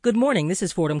Good morning. This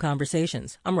is Fordham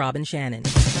Conversations. I'm Robin Shannon.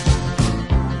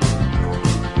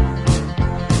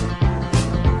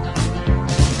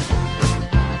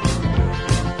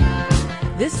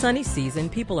 This sunny season,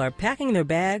 people are packing their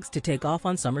bags to take off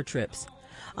on summer trips.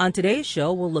 On today's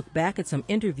show, we'll look back at some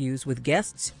interviews with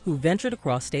guests who ventured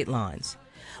across state lines.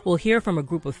 We'll hear from a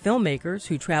group of filmmakers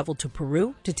who traveled to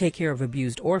Peru to take care of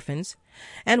abused orphans,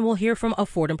 and we'll hear from a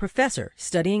Fordham professor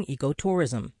studying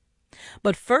ecotourism.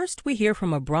 But first, we hear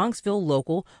from a Bronxville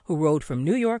local who rode from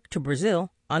New York to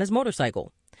Brazil on his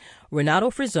motorcycle. Renato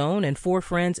Frizone and 4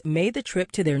 friends made the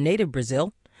trip to their native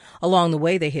Brazil. Along the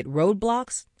way, they hit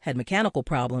roadblocks, had mechanical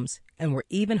problems, and were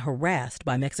even harassed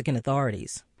by Mexican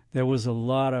authorities. There was a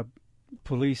lot of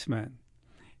policemen.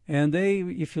 And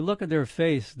if you look at their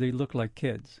face, they look like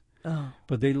kids. Oh.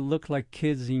 But they look like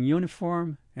kids in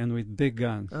uniform and with big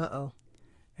guns. Uh-oh.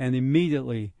 And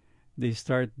immediately they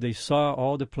saw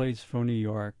all the plates from New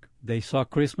York. They saw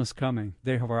Christmas coming.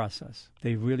 They harass us.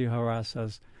 They really harass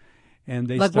us. And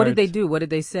what did they do? What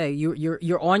did they say?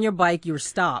 You're on your bike, you're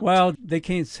stopped. Well, they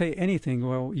can't say anything.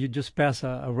 Well, you just pass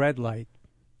a red light.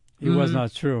 It was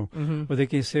not true. Mm-hmm. But they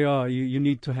can say, oh, you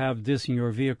need to have this in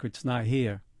your vehicle. It's not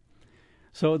here.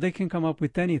 So they can come up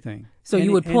with anything. So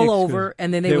you would pull over,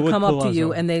 and then they would come up to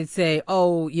you, and they'd say,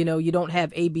 oh, you don't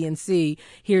have A, B, and C.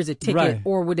 Here's a ticket. Right.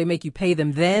 Or would they make you pay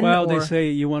them then? Well, they say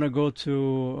you want to go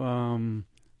to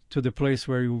the place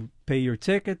where you pay your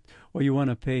ticket, or you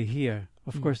want to pay here.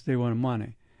 Of course, they want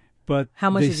money. But how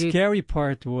much the scary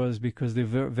part was because they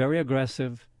were very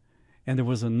aggressive, and there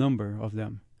was a number of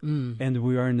them. And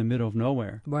we are in the middle of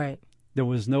nowhere. Right. There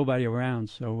was nobody around,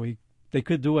 so they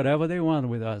could do whatever they wanted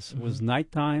with us. It was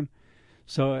nighttime,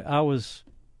 so I was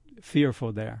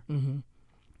fearful there. Mm-hmm.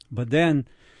 But then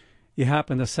it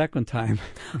happened a second time.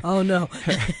 Oh, no.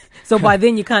 So by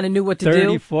then you kind of knew what to 30,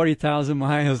 do? 40,000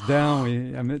 miles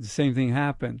down, the same thing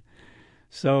happened.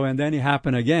 So, and then it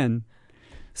happened again.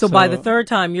 So by the third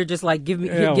time, you're just like giving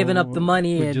up the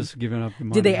money. We're just giving up the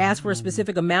money. Did they ask for a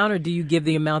specific amount, or do you give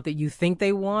the amount that you think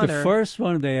they want? The first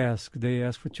one they asked for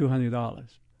 $200.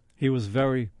 He was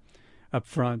very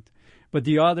upfront. But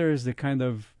the others, they kind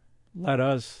of let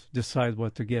us decide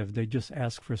what to give. They just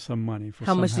asked for some money.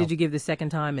 How much did you give the second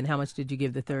time, and how much did you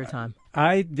give the third time?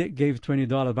 I gave $20,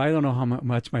 but I don't know how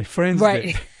much my friends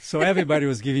did. So everybody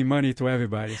was giving money to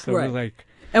everybody. So it was like...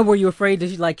 And were you afraid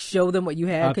to show them what you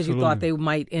had because you thought they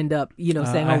might end up, saying, "Oh, we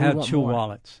want more"? I had 2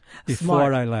 wallets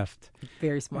before I left.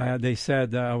 Very smart. They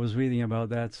said I was reading about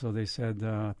that, so they said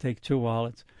take 2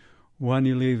 wallets. One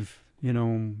you leave,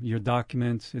 your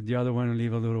documents. The other one you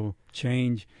leave a little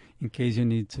change in case you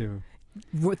need to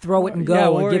throw it and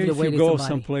go, or give it away to somebody. If you go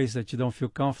someplace that you don't feel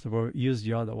comfortable, use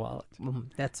the other wallet.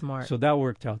 That's smart. So that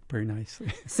worked out pretty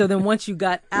nicely. So then, once you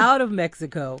got out of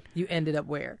Mexico, you ended up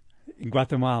where? In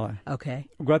Guatemala. Okay.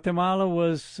 Guatemala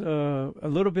was a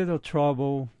little bit of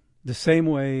trouble, the same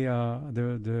way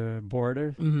the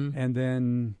border, and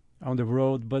then on the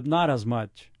road, but not as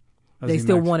much. They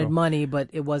still wanted money, but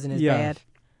it wasn't as bad.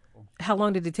 How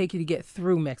long did it take you to get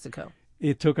through Mexico?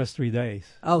 It took us 3 days.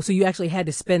 Oh, so you actually had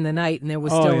to spend the night, and there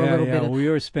was still a little bit of... We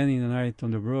were spending the night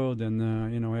on the road, and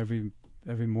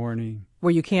every morning.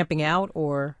 Were you camping out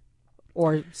or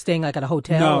staying like at a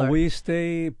hotel? No, we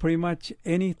stay pretty much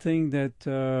anything that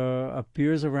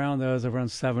appears around us around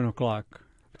 7 o'clock.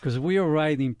 Because we are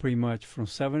riding pretty much from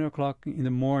 7 o'clock in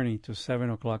the morning to 7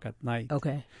 o'clock at night.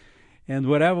 Okay. And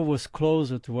whatever was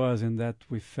closer to us and that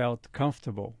we felt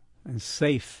comfortable and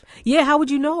safe. Yeah, how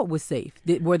would you know it was safe?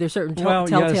 Were there certain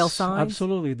telltale signs?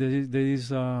 Absolutely. There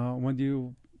is when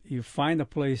you find a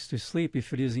place to sleep,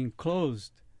 if it is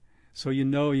enclosed, so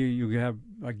you have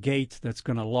a gate that's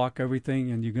going to lock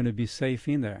everything and you're going to be safe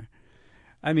in there.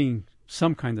 I mean,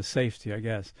 some kind of safety, I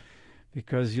guess,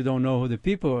 because you don't know who the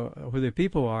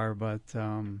people are, but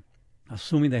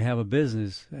assuming they have a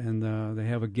business and they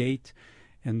have a gate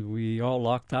and we all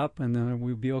locked up and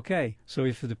we'll be okay. So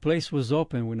if the place was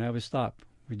open, we never stopped.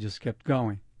 We just kept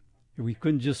going. We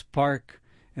couldn't just park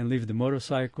and leave the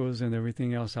motorcycles and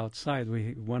everything else outside.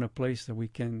 We want a place that we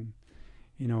can,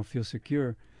 feel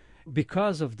secure.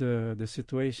 Because of the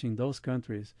situation in those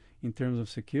countries in terms of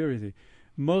security,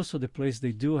 most of the places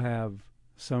they do have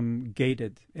some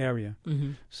gated area.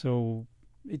 Mm-hmm. So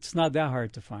it's not that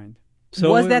hard to find.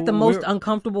 So was that the most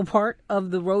uncomfortable part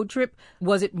of the road trip?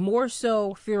 Was it more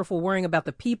so fearful, worrying about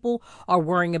the people, or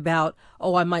worrying about,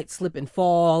 I might slip and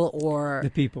fall, or the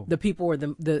people? The people were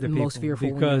the most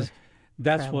fearful. Because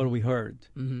that's traveling. what we heard.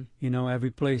 Mm-hmm.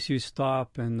 Every place you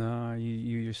stop and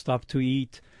you stop to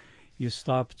eat, you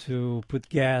stop to put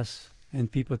gas, and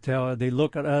people they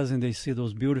look at us and they see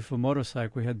those beautiful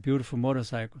motorcycles. We had beautiful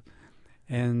motorcycles.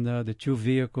 and the two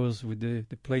vehicles with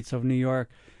the plates of New York,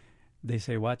 they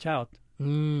say, watch out.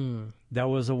 That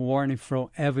was a warning from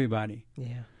everybody.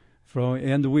 Yeah.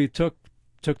 And we took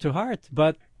to heart.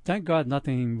 But thank God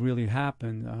nothing really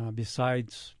happened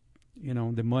besides,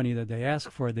 the money that they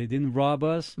asked for. They didn't rob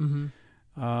us.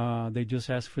 They just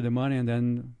asked for the money, and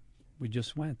then we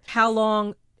just went. How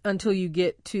long until you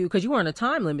get to, because you were on a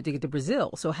time limit to get to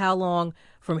Brazil. So how long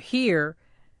from here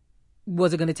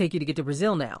was it going to take you to get to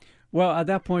Brazil now? Well, at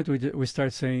that point, we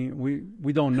start saying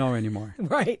we don't know anymore.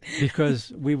 Right.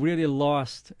 Because we really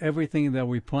lost everything that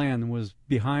we planned was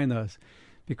behind us,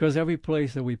 because every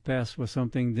place that we passed was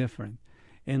something different.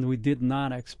 And we did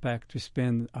not expect to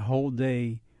spend a whole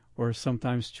day or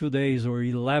sometimes 2 days or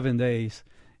 11 days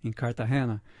in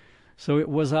Cartagena. So it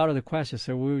was out of the question.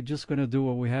 So we were just going to do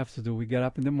what we have to do. We get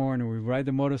up in the morning, we ride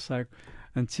the motorcycle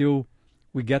until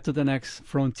we get to the next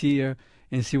frontier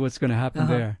and see what's going to happen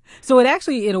there. So it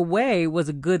actually, in a way, was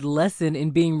a good lesson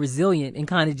in being resilient and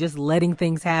kind of just letting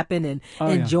things happen and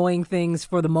enjoying things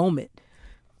for the moment.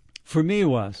 For me, it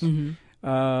was.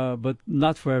 But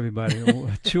not for everybody.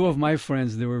 Two of my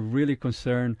friends, they were really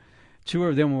concerned. Two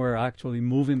of them were actually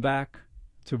moving back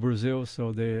to Brazil,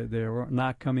 so they were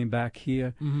not coming back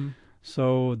here.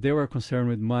 So they were concerned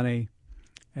with money,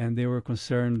 and they were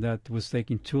concerned that it was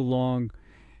taking too long.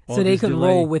 So they couldn't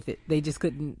roll with it. They just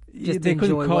couldn't they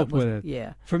couldn't cope with it.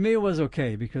 Yeah. For me, it was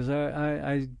okay because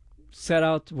I set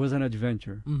out was an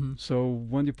adventure. So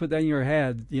when you put that in your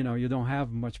head, you don't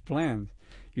have much planned.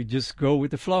 You just go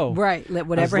with the flow. Right. Let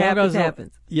whatever happens,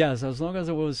 happens. Yes, as long as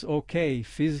it was okay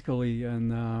physically and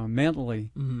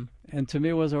mentally. And to me,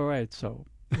 it was all right. So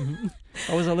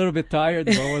I was a little bit tired,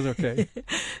 but it was okay.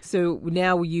 So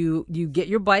now you get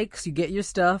your bikes, you get your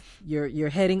stuff, you're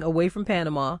heading away from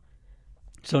Panama.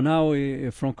 So now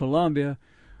from Colombia,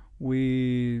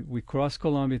 we crossed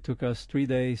Colombia. It took us 3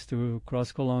 days to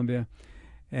cross Colombia.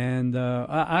 And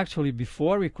actually,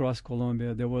 before we crossed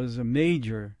Colombia, there was a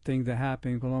major thing that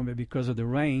happened in Colombia because of the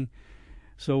rain.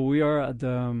 So we are at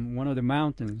one of the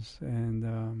mountains,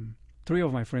 and three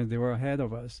of my friends, they were ahead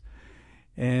of us.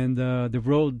 And the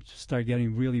road started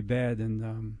getting really bad,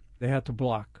 and they had to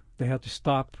block. They had to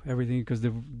stop everything because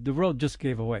the road just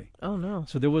gave away. Oh, no.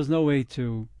 So there was no way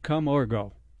to come or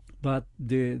go. But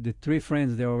the three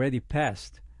friends, they already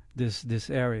passed this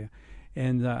area.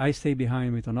 And I stayed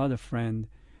behind with another friend,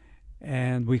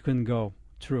 and we couldn't go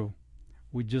through.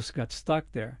 We just got stuck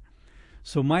there.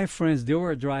 So my friends, they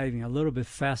were driving a little bit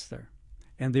faster,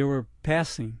 and they were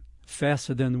passing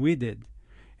faster than we did.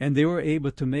 And they were able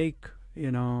to make,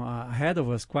 ahead of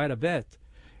us quite a bit.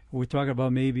 We're talking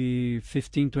about maybe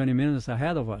 15, 20 minutes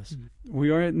ahead of us.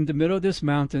 We are in the middle of this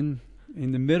mountain,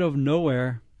 in the middle of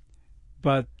nowhere,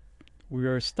 but we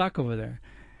are stuck over there.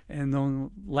 And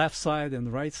on the left side and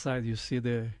the right side, you see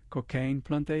the cocaine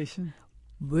plantation.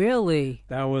 Really?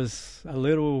 That was a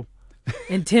little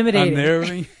intimidating.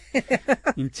 Unnerving,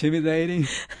 intimidating.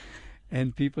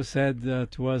 And people said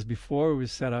to us before we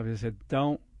set up, they said,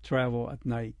 don't travel at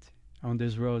night on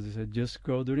this road. They said, just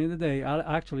go during the day.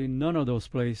 Actually, none of those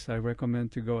places I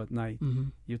recommend to go at night.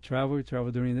 You travel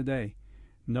during the day.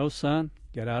 No sun,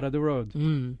 get out of the road.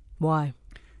 Why?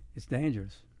 It's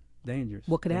dangerous.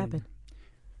 What could happen?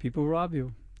 People rob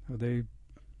you. Or they,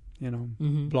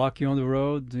 block you on the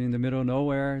road in the middle of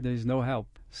nowhere. There's no help.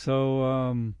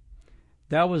 So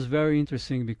that was very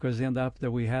interesting because it ended up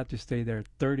that we had to stay there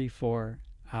 34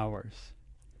 hours.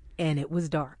 And it was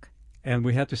dark. And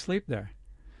we had to sleep there.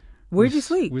 Where'd you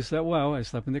sleep? We slept, I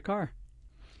slept in the car.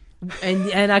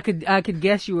 And I could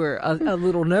guess you were a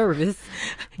little nervous.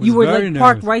 You were like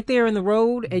parked right there in the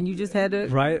road, and you just had to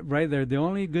right there. The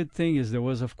only good thing is there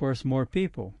was, of course, more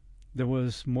people. There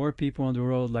was more people on the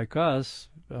road like us,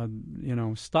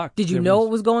 stuck. Did you know what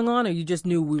was going on, or you just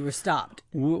knew we were stopped?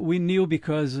 We knew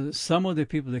because some of the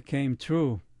people that came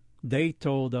through, they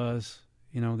told us,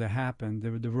 that happened.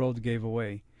 The road gave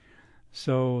away,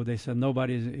 so they said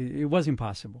it was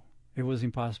impossible. It was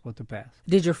impossible to pass.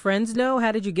 Did your friends know?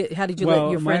 How did you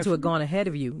let your friends who had gone ahead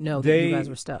of you know that you guys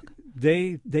were stuck?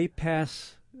 They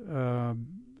passed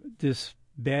this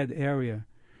bad area,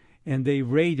 and they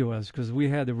radio us because we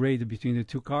had a radio between the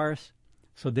two cars.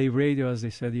 So they radio us. They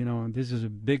said, this is a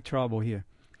big trouble here.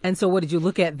 And so, what did you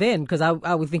look at then? Because I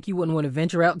would think you wouldn't want to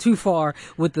venture out too far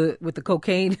with the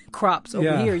cocaine crops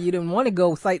over here. You didn't want to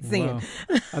go sightseeing.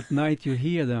 Well, at night, you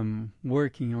hear them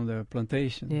working on the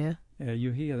plantation. Yeah.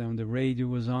 You hear them. The radio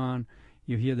was on.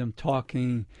 You hear them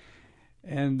talking.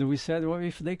 And we said, well,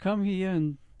 if they come here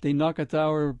and they knock at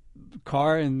our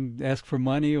car and ask for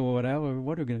money or whatever,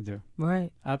 what are we going to do?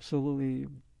 Right. Absolutely.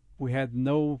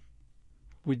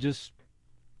 We just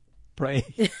pray,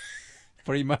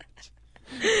 pretty much.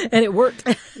 And it worked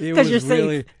It because you're was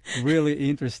really, safe. really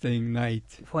interesting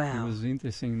night. Wow. It was an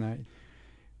interesting night.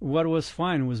 What was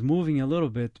fine was moving a little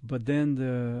bit, but then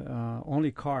the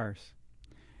only cars,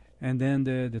 and then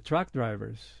the truck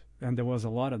drivers, and there was a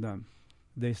lot of them.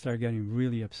 They started getting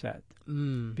really upset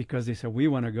because they said, we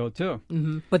want to go too.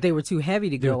 Mm-hmm. But they were too heavy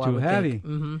to They go. were too heavy.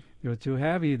 Mm-hmm. They were too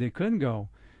heavy. They couldn't go.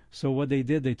 So what they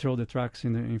did, they threw the trucks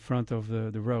in front of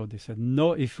the road. They said,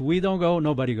 no, if we don't go,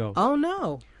 nobody goes. Oh,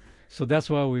 no. So that's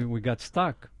why we got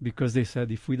stuck, because they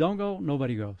said, if we don't go,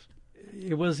 nobody goes.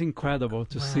 It was incredible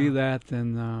to see that,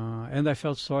 and I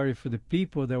felt sorry for the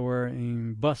people that were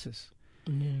in buses,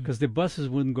 because the buses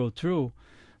wouldn't go through,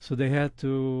 so they had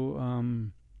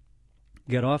to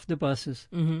get off the buses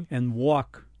and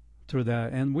walk through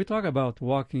that. And we talk about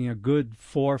walking a good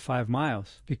 4 or 5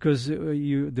 miles, because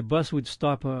the bus would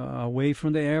stop away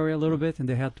from the area a little bit, and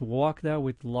they had to walk there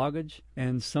with luggage,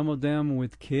 and some of them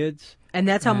with kids. And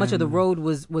that's how much of the road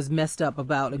was messed up,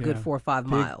 about a good 4 or 5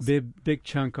 miles. Big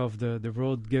chunk of the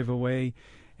road gave away,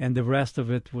 and the rest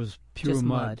of it was pure Just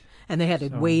mud. And they had to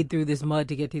wade through this mud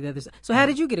to get to the other side. So how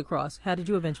did you get across? How did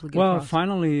you eventually get across? Well,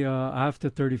 finally, after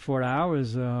 34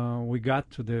 hours, we got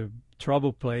to the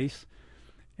trouble place,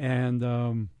 and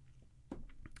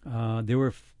they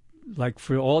were, like,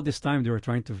 for all this time, they were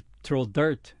trying to throw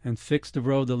dirt and fix the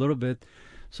road a little bit.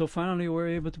 So finally, we were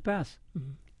able to pass.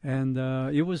 And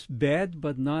it was bad,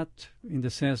 but not in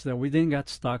the sense that we didn't get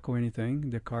stuck or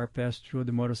anything. The car passed through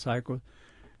the motorcycle.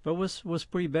 But it was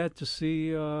pretty bad to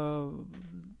see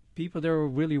people that were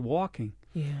really walking.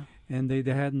 Yeah. And they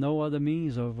had no other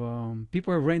means of...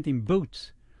 people were renting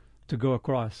boots to go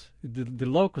across. The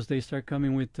locals, they start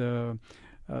coming with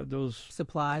those...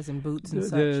 supplies and boots and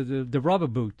such. The rubber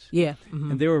boots. Yeah.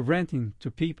 And they were renting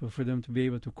to people for them to be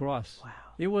able to cross. Wow.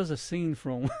 It was a scene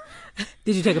from...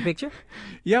 Did you take a picture?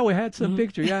 Yeah, we had some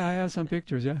pictures. Yeah, I have some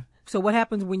pictures, yeah. So what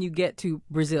happens when you get to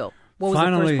Brazil? What was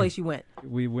Finally, the first place you went?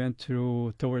 We went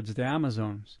towards the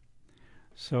Amazons.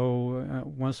 So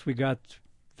once we got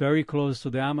very close to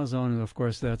the Amazon, of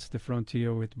course, that's the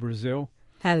frontier with Brazil.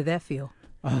 How did that feel?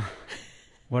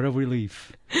 What a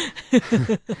relief.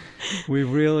 We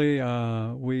really,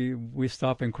 we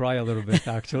stop and cry a little bit,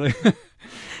 actually.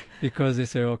 Because they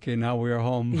say, okay, now we are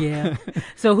home. Yeah.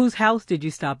 So whose house did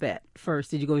you stop at first?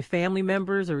 Did you go with family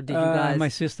members, or did you guys? My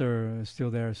sister is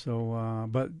still there. So,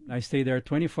 but I stayed there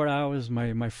 24 hours.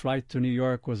 My flight to New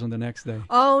York was on the next day.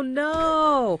 Oh,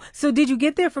 no. So did you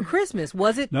get there for Christmas?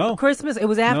 Was it Christmas? It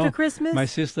was after Christmas? My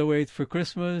sister waited for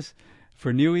Christmas,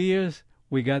 for New Year's.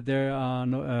 We got there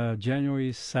on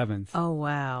January 7th. Oh,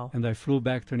 wow. And I flew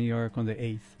back to New York on the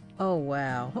 8th. Oh,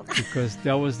 wow. Because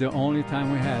that was the only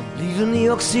time we had. Leaving New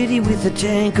York City with a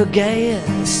tank of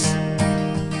gas.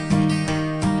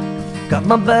 Got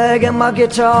my bag and my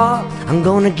guitar. I'm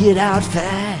gonna get out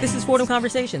fast. This is Fordham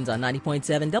Conversations on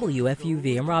 90.7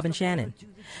 WFUV. I'm Robin Shannon.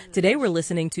 Today we're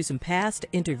listening to some past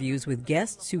interviews with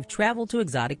guests who've traveled to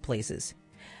exotic places.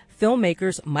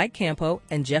 Filmmakers Mike Campo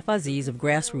and Jeff Aziz of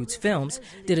Grassroots Films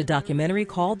did a documentary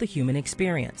called The Human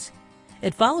Experience.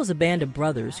 It follows a band of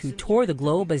brothers who tour the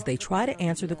globe as they try to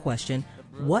answer the question,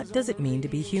 what does it mean to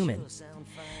be human?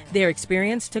 Their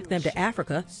experience took them to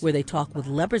Africa, where they talk with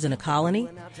lepers in a colony.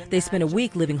 They spent a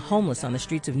week living homeless on the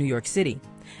streets of New York City.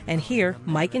 And here,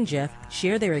 Mike and Jeff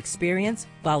share their experience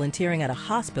volunteering at a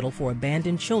hospital for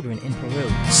abandoned children in Peru.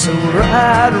 So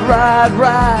ride, ride,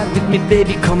 ride with me,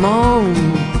 baby, come on.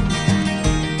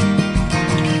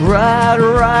 Ride,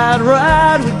 ride,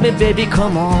 ride with me, baby,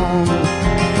 come on.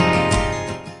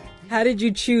 How did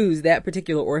you choose that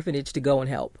particular orphanage to go and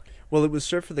help? Well, it was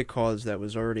Surf for the Cause that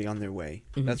was already on their way.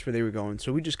 That's where they were going,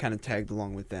 so we just kind of tagged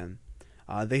along with them.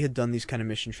 They had done these kind of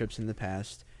mission trips in the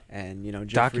past, and, you know,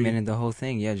 Jeffrey... documented the whole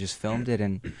thing, just filmed it,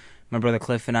 and my brother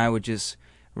Cliff and I were just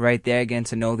right there getting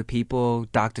to know the people.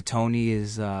 Dr. Tony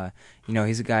is,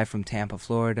 he's a guy from Tampa,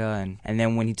 Florida, and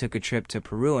then when he took a trip to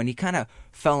Peru, and he kind of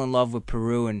fell in love with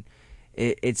Peru, and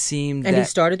it seemed and that... he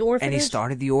started the orphanage? And he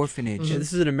started the orphanage. Yeah,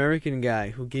 this is an American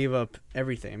guy who gave up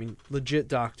everything. I mean, legit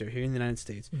doctor here in the United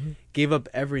States. Gave up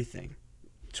everything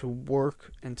to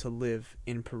work and to live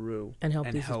in Peru and help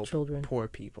these children, poor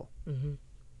people.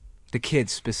 The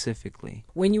kids specifically.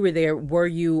 When you were there, were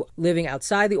you living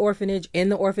outside the orphanage, in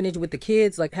the orphanage with the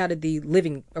kids? Like, how did the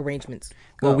living arrangements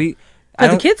go? Well,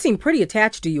 because the kids seem pretty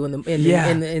attached to you in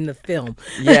the film.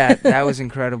 Yeah, that was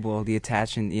incredible. The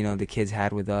attachment, the kids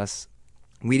had with us.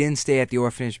 We didn't stay at the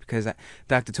orphanage because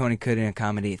Dr. Tony couldn't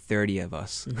accommodate 30 of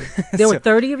us. There were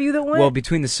 30 of you that went? Well,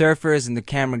 between the surfers and the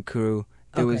camera crew,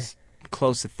 there was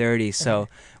close to 30. So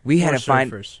we had to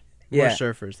find... More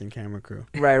surfers than camera crew.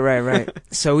 Right.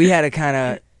 So we had to kind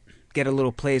of get a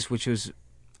little place, which was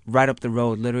right up the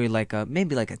road, literally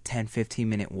maybe like a 10,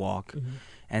 15-minute walk.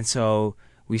 And so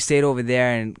we stayed over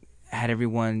there and had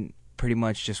everyone pretty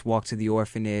much just walk to the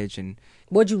orphanage. And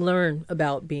What'd you learn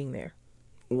about being there?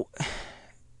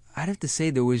 I'd have to say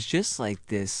there was just like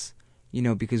this,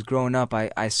 because growing up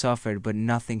I suffered, but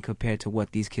nothing compared to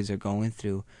what these kids are going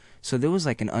through. So there was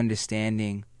like an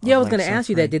understanding. Yeah, I was going to ask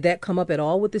you that. Did that come up at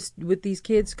all with these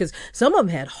kids? Because some of them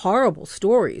had horrible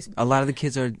stories. A lot of the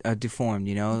kids are deformed,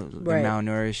 they're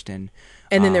malnourished, and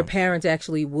then their parents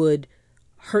actually would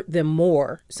hurt them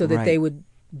more so that they would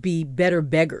be better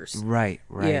beggars. Right.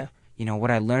 Yeah.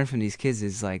 What I learned from these kids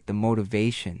is like the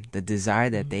motivation, the desire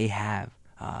that they have,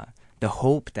 the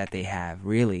hope that they have,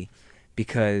 really,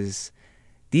 because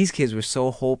these kids were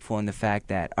so hopeful in the fact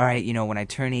that, all right, when I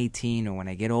turn 18 or when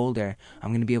I get older, I'm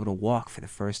going to be able to walk for the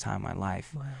first time in my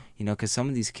life. Wow. Because some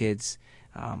of these kids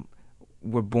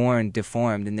were born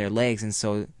deformed in their legs, and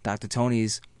so Dr.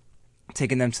 Tony's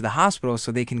taking them to the hospital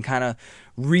so they can kind of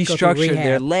restructure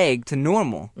their leg to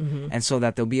normal, and so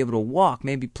that they'll be able to walk,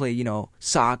 maybe play,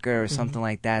 soccer or something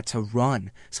like that, to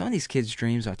run. Some of these kids'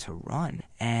 dreams are to run,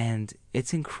 and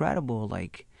it's incredible,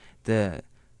 like the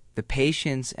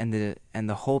patience and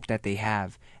the hope that they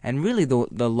have, and really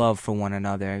the love for one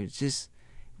another. It's just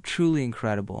truly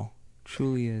incredible.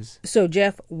 Truly is. So,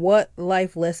 Jeff, what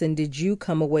life lesson did you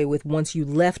come away with once you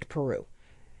left Peru?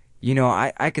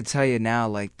 I could tell you now,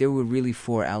 like, there were really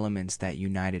 4 elements that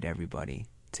united everybody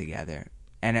together.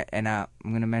 And I'm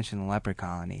going to mention the leper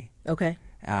colony. Okay.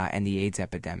 And the AIDS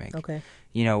epidemic. Okay.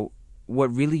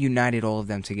 What really united all of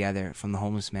them together, from the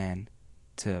homeless man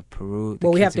to Peru.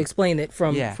 Well, we have to explain that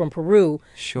from Peru.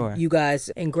 Sure. You guys,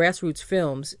 in Grassroots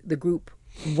Films, the group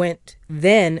went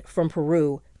then from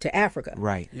Peru to Africa.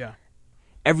 Right. Yeah.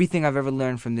 Everything I've ever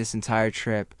learned from this entire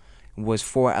trip was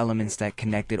 4 elements that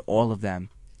connected all of them.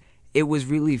 It was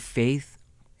really faith,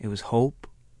 it was hope,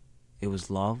 it was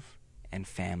love, and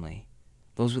family.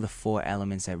 Those were the 4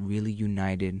 elements that really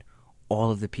united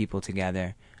all of the people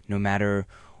together, no matter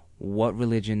what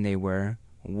religion they were,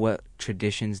 what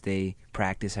traditions they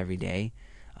practice every day,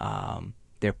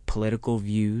 their political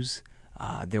views,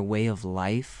 their way of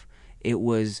life. It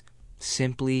was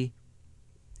simply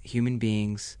human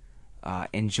beings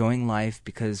enjoying life,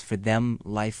 because for them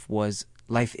life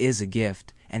is a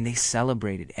gift, and they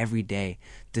celebrated every day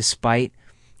despite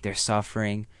their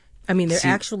suffering. I mean, they're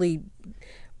actually,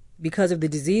 because of the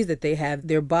disease that they have,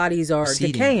 their bodies are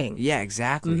Receding. decaying. Yeah,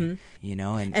 exactly.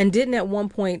 And didn't at one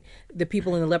point the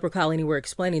people in the leper colony were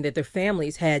explaining that their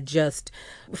families had just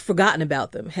forgotten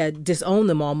about them, had disowned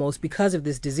them almost because of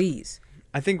this disease?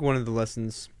 I think one of the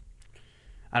lessons,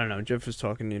 I don't know, Jeff was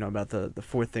talking, about the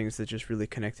 4 things that just really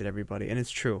connected everybody, and it's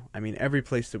true. I mean, every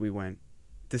place that we went,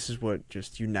 this is what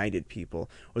just united people,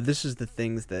 or this is the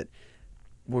things that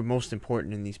were most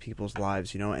important in these people's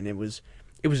lives, and it was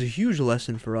a huge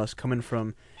lesson for us coming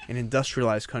from an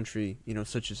industrialized country,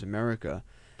 such as America,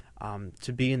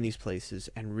 to be in these places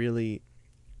and really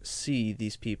see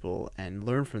these people and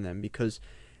learn from them, because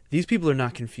these people are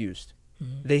not confused.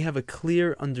 Mm-hmm. They have a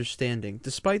clear understanding,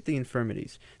 despite the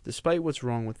infirmities, despite what's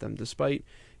wrong with them, despite,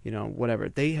 whatever.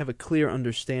 They have a clear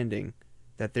understanding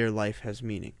that their life has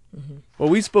meaning. Mm-hmm. Well,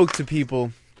 we spoke to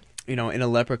people, in a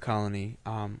leper colony,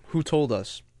 who told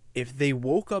us if they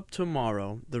woke up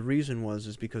tomorrow, the reason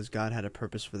is because God had a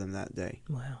purpose for them that day.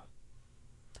 Wow.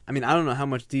 I mean, I don't know how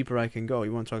much deeper I can go.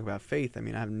 You want to talk about faith? I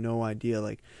mean, I have no idea.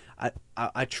 Like,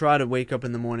 I try to wake up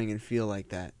in the morning and feel like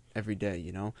that every day,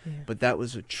 Yeah. But that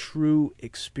was a true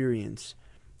experience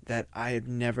that I'd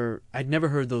never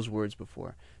heard those words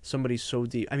before. Somebody so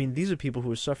deep. I mean, these are people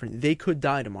who are suffering. They could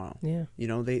die tomorrow. Yeah.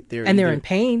 They're in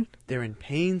pain. They're in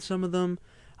pain. Some of them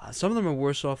are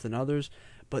worse off than others.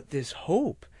 But this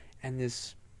hope and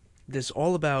this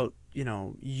all about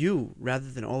you rather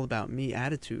than all about me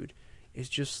attitude is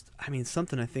just,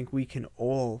 something I think we can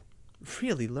all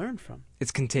really learn from.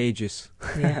 It's contagious.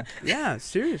 Yeah. Yeah,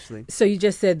 seriously. So you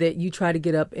just said that you try to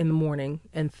get up in the morning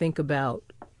and think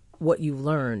about what you've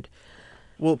learned.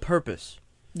 Well, purpose.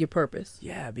 Your purpose.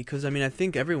 Yeah, because I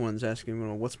think everyone's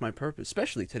asking, what's my purpose?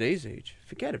 Especially today's age.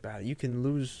 Forget about it. You can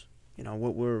lose,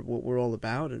 what we're all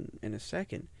about in a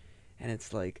second. And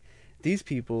it's like these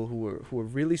people who are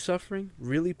really suffering,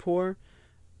 really poor,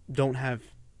 don't have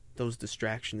those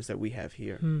distractions that we have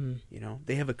here.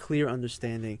 They have a clear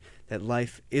understanding that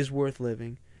life is worth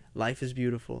living, life is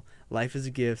beautiful, life is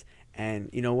a gift, and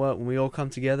you know what? When we all come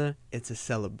together, it's a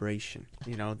celebration.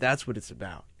 That's what it's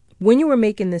about. When you were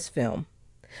making this film,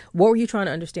 what were you trying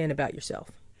to understand about yourself?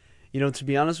 To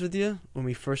be honest with you, when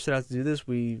we first set out to do this,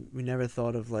 we never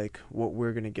thought of like what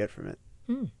we're gonna get from it.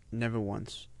 Never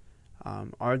once.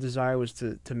 Our desire was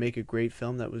to make a great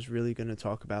film that was really going to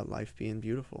talk about life being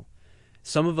beautiful.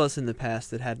 Some of us in the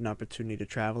past that had an opportunity to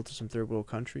travel to some third world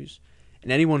countries,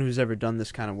 and anyone who's ever done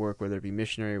this kind of work, whether it be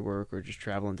missionary work or just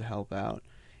traveling to help out,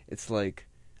 it's like,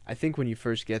 I think when you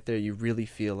first get there, you really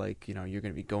feel like, you're going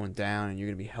to be going down and you're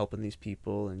going to be helping these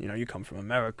people, and, you come from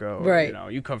America, or, Right.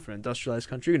 You come from an industrialized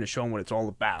country, you're going to show them what it's all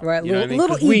about. Right, You know what I mean?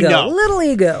 little 'Cause we ego, know. little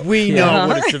ego. We know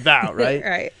what it's about, right?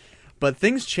 Right. But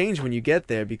things change when you get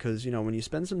there because, when you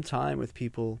spend some time with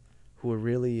people who are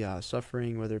really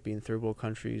suffering, whether it be in third world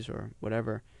countries or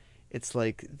whatever, it's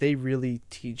like they really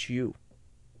teach you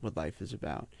what life is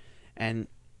about. And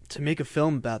to make a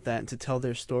film about that and to tell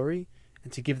their story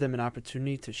and to give them an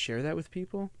opportunity to share that with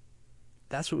people,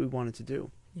 that's what we wanted to do.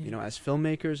 Yeah. As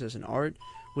filmmakers, as an art,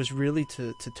 was really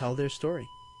to tell their story.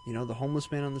 The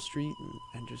homeless man on the street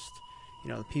and just,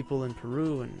 the people in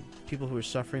Peru and people who are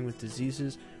suffering with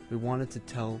diseases. We wanted to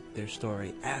tell their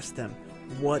story. Ask them,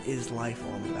 what is life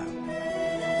all about?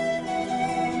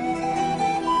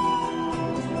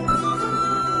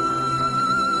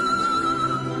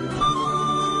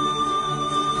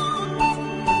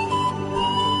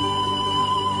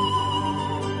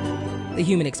 The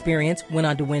Human Experience went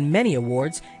on to win many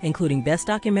awards, including Best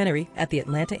Documentary at the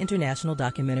Atlanta International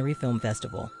Documentary Film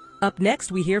Festival. Up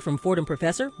next, we hear from Fordham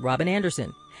professor Robin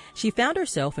Anderson. She found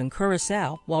herself in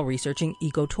Curacao while researching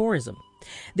ecotourism.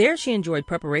 There, she enjoyed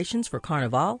preparations for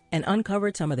Carnival and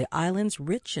uncovered some of the island's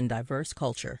rich and diverse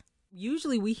culture.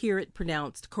 Usually we hear it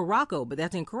pronounced Caraco, but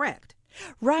that's incorrect.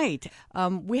 Right.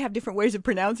 We have different ways of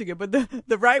pronouncing it, but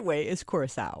the right way is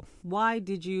Curacao. Why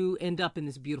did you end up in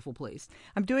this beautiful place?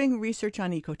 I'm doing research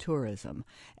on ecotourism,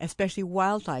 especially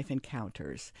wildlife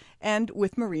encounters, and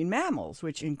with marine mammals,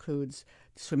 which includes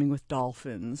swimming with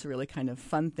dolphins, really kind of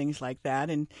fun things like that.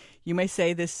 And you may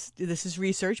say this is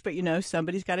research, but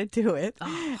somebody's got to do it.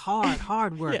 Oh,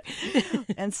 hard work. Yeah.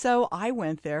 And so I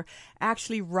went there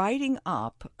actually writing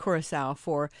up Curacao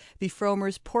for the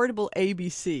Frommer's portable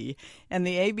ABC. And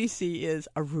the ABC is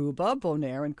Aruba,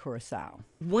 Bonaire, and Curacao.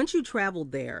 Once you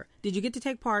traveled there, did you get to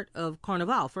take part of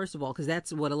Carnival, first of all? Because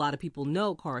that's what a lot of people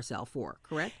know Curacao for,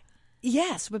 correct?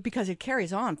 Yes, but because it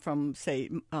carries on from, say,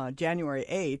 January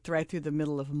 8th right through the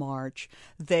middle of March,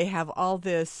 they have all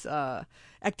this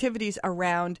activities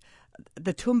around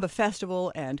the Tumba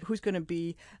Festival and who's going to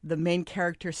be the main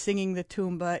character singing the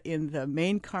Tumba in the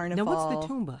main carnival. Now, what's the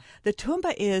Tumba? The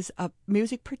Tumba is a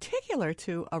music particular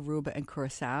to Aruba and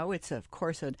Curacao. It's, of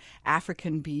course, an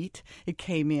African beat. It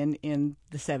came in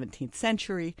the 17th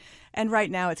century, and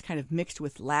right now it's kind of mixed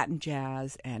with Latin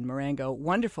jazz and merengue,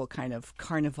 wonderful kind of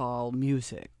carnival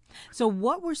music. So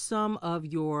what were some of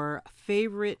your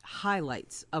favorite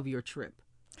highlights of your trip?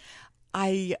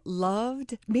 I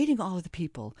loved meeting all of the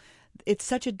people. It's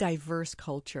such a diverse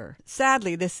culture.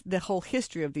 Sadly, the whole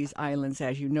history of these islands,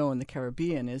 as you know, in the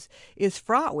Caribbean is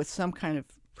fraught with some kind of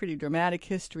pretty dramatic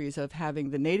histories of having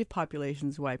the native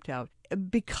populations wiped out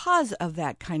because of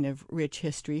that kind of rich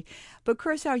history. But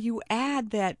Curacao, you add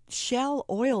that Shell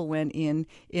Oil went in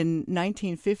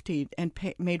 1950 and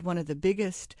made one of the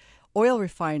biggest oil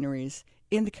refineries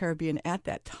in the Caribbean at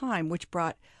that time, which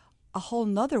brought a whole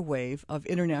nother wave of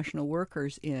international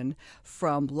workers in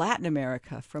from Latin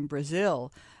America, from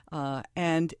Brazil,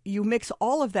 and you mix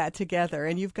all of that together,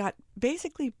 and you've got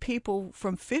basically people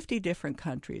from 50 different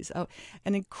countries,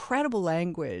 an incredible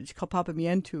language called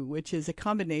Papiamentu, which is a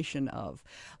combination of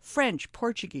French,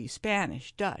 Portuguese,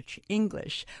 Spanish, Dutch,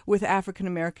 English, with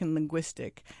African-American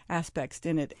linguistic aspects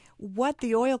in it. What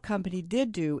the oil company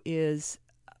did do is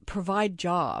provide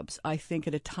jobs, I think,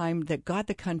 at a time that got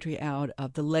the country out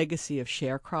of the legacy of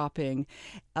sharecropping.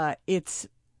 It's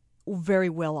very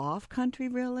well-off country,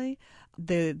 really.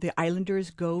 The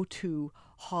islanders go to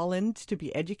Holland to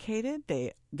be educated.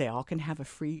 They all can have a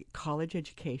free college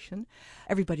education.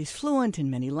 Everybody's fluent in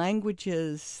many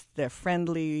languages. They're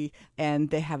friendly,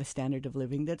 and they have a standard of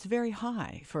living that's very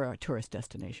high for a tourist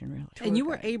destination, really. And you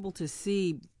were able to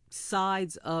see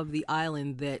sides of the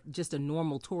island that just a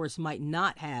normal tourist might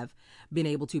not have been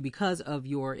able to because of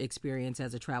your experience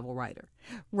as a travel writer.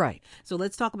 Right. So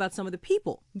let's talk about some of the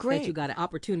people Great. that you got an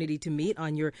opportunity to meet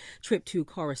on your trip to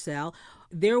Curacao.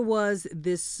 There was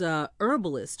this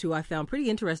herbalist who I found pretty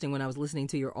interesting when I was listening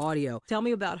to your audio. Tell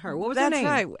me about her. What was her name?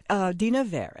 That's right. Dina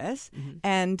Veres. Mm-hmm.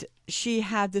 And she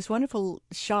had this wonderful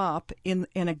shop in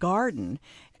a garden.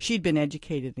 She'd been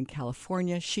educated in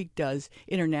California. She does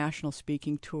international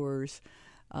speaking tours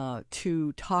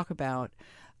to talk about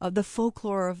the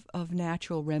folklore of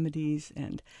natural remedies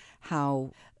and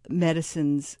how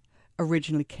medicines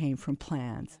originally came from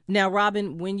plants. Now,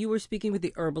 Robin, when you were speaking with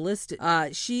the herbalist,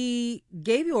 she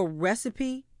gave you a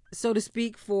recipe so to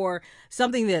speak, for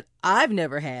something that I've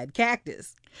never had,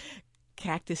 cactus.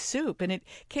 Cactus soup. And it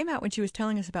came out when she was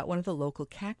telling us about one of the local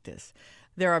cactus.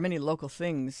 There are many local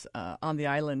things on the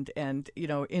island. And,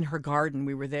 in her garden,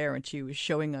 we were there and she was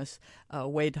showing us a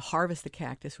way to harvest the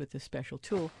cactus with this special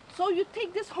tool. So you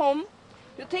take this home,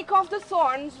 you take off the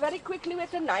thorns very quickly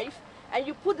with a knife, and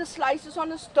you put the slices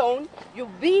on a stone, you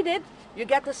beat it, you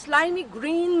get a slimy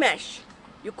green mesh.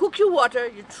 You cook your water,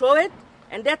 you throw it,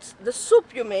 and that's the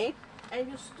soup you make,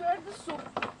 and you stir the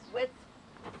soup with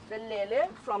the lele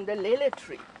from the lele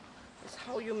tree. That's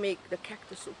how you make the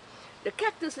cactus soup. The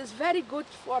cactus is very good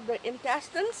for the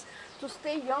intestines to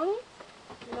stay young,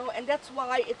 and that's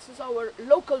why it is our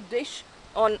local dish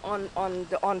on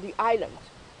the island.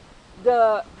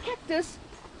 The cactus,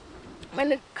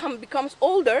 when it becomes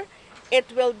older,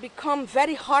 it will become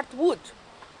very hard wood,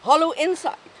 hollow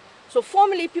inside. So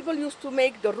formerly people used to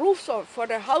make the roofs for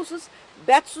their houses,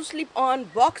 beds to sleep on,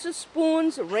 boxes,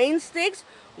 spoons, rain sticks,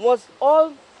 was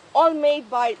all made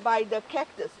by the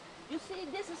cactus. You see,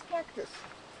 this is cactus,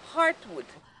 hardwood.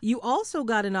 You also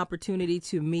got an opportunity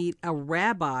to meet a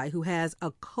rabbi who has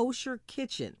a kosher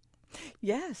kitchen.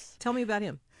 Yes. Tell me about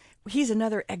him. He's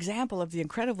another example of the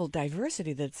incredible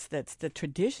diversity that's the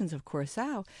traditions of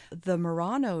Curacao. The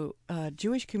Marrano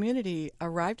Jewish community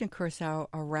arrived in Curacao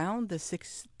around the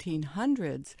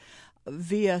 1600s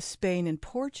via Spain and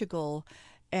Portugal,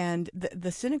 and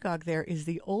the synagogue there is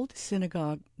the oldest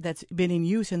synagogue that's been in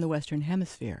use in the Western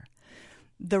Hemisphere.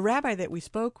 The rabbi that we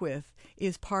spoke with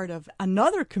is part of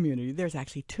another community. There's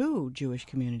actually two Jewish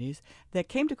communities that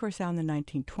came to Curacao in the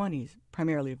 1920s,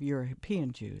 primarily of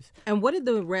European Jews. And what did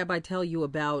the rabbi tell you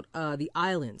about the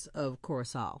islands of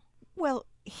Curacao? Well,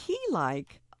 he,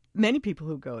 like many people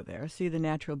who go there, see the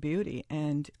natural beauty.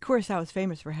 And Curacao is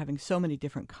famous for having so many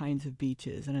different kinds of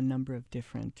beaches and a number of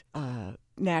different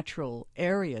natural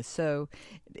areas. So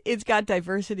it's got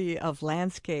diversity of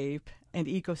landscape and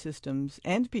ecosystems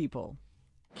and people.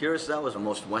 Curacao is the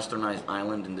most westernized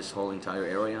island in this whole entire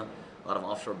area. A lot of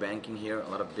offshore banking here, a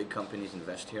lot of big companies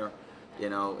invest here.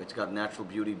 It's got natural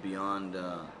beauty beyond,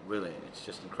 really, it's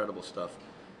just incredible stuff.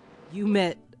 You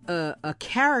met a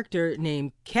character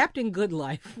named Captain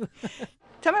Goodlife.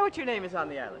 Tell me what your name is on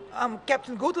the island. I'm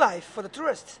Captain Goodlife for the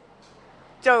tourists.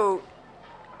 So,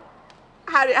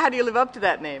 how do you live up to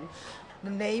that name? The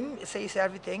name says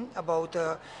everything about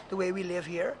the way we live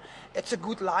here. It's a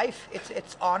good life,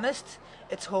 it's honest,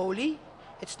 it's holy,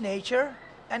 it's nature,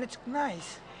 and it's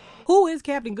nice. Who is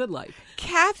Captain Goodlife?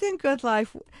 Captain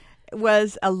Goodlife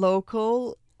was a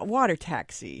local water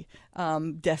taxi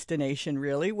destination,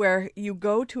 really, where you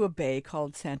go to a bay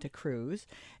called Santa Cruz,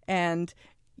 and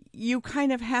you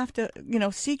kind of have to,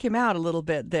 seek him out a little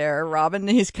bit there, Robin.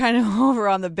 He's kind of over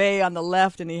on the bay on the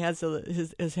left, and he has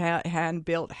his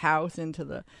hand-built house in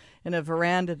a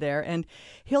veranda there, and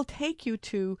he'll take you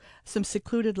to some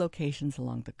secluded locations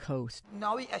along the coast.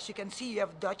 Now, as you can see, you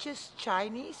have Dutches,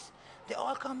 Chinese. They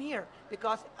all come here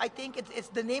because I think it's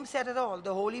the name said it all.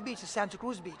 The holy beach is Santa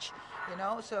Cruz Beach,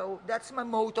 So that's my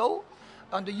motto.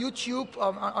 On the YouTube,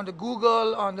 on the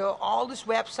Google, on all these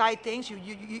website things,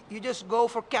 you just go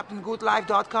for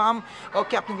CaptainGoodlife.com or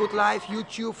Captain Goodlife,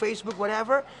 YouTube, Facebook,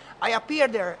 whatever. I appear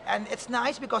there, and it's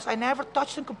nice because I never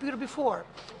touched a computer before.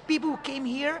 People who came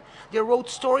here, they wrote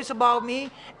stories about me,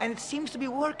 and it seems to be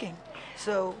working.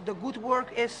 So the good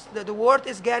work is, the word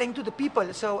is getting to the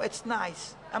people, so it's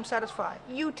nice. I'm satisfied.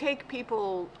 You take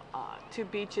people to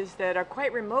beaches that are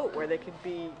quite remote, where they could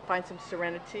find some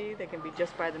serenity. They can be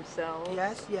just by themselves.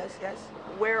 Yes.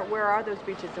 Where are those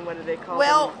beaches, and what do they call them?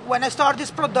 Well, when I started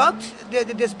this product,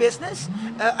 this business,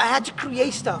 I had to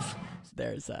create stuff.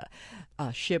 There's a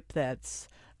ship that's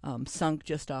sunk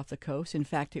just off the coast. In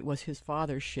fact, it was his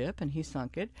father's ship, and he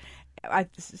sunk it.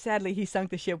 Sadly, he sunk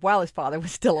the ship while his father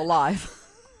was still alive.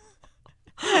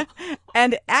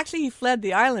 And actually, he fled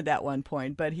the island at one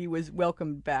point, but he was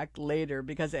welcomed back later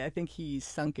because I think he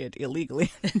sunk it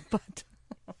illegally.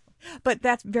 But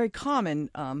that's very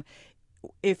common.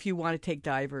 If you want to take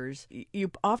divers, you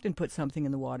often put something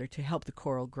in the water to help the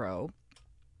coral grow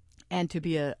and to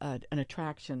be an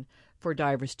attraction for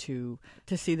divers to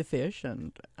see the fish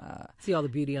and see all the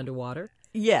beauty underwater.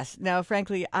 Yes. Now,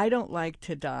 frankly, I don't like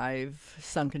to dive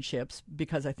sunken ships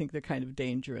because I think they're kind of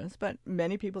dangerous, but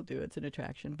many people do. It's an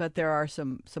attraction. But there are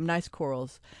some nice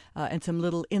corals and some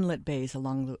little inlet bays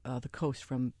along the coast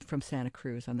from Santa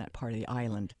Cruz on that part of the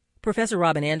island. Professor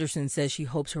Robin Anderson says she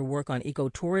hopes her work on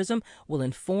ecotourism will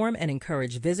inform and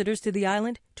encourage visitors to the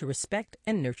island to respect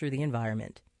and nurture the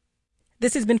environment.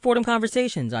 This has been Fordham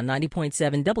Conversations on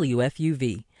 90.7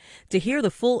 WFUV. To hear the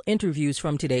full interviews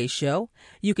from today's show,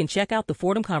 you can check out the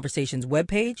Fordham Conversations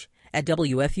webpage at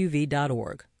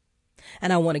WFUV.org.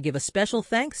 And I want to give a special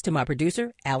thanks to my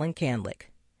producer, Alan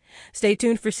Canlick. Stay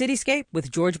tuned for Cityscape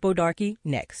with George Bodarky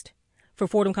next. For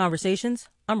Fordham Conversations,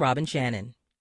 I'm Robin Shannon.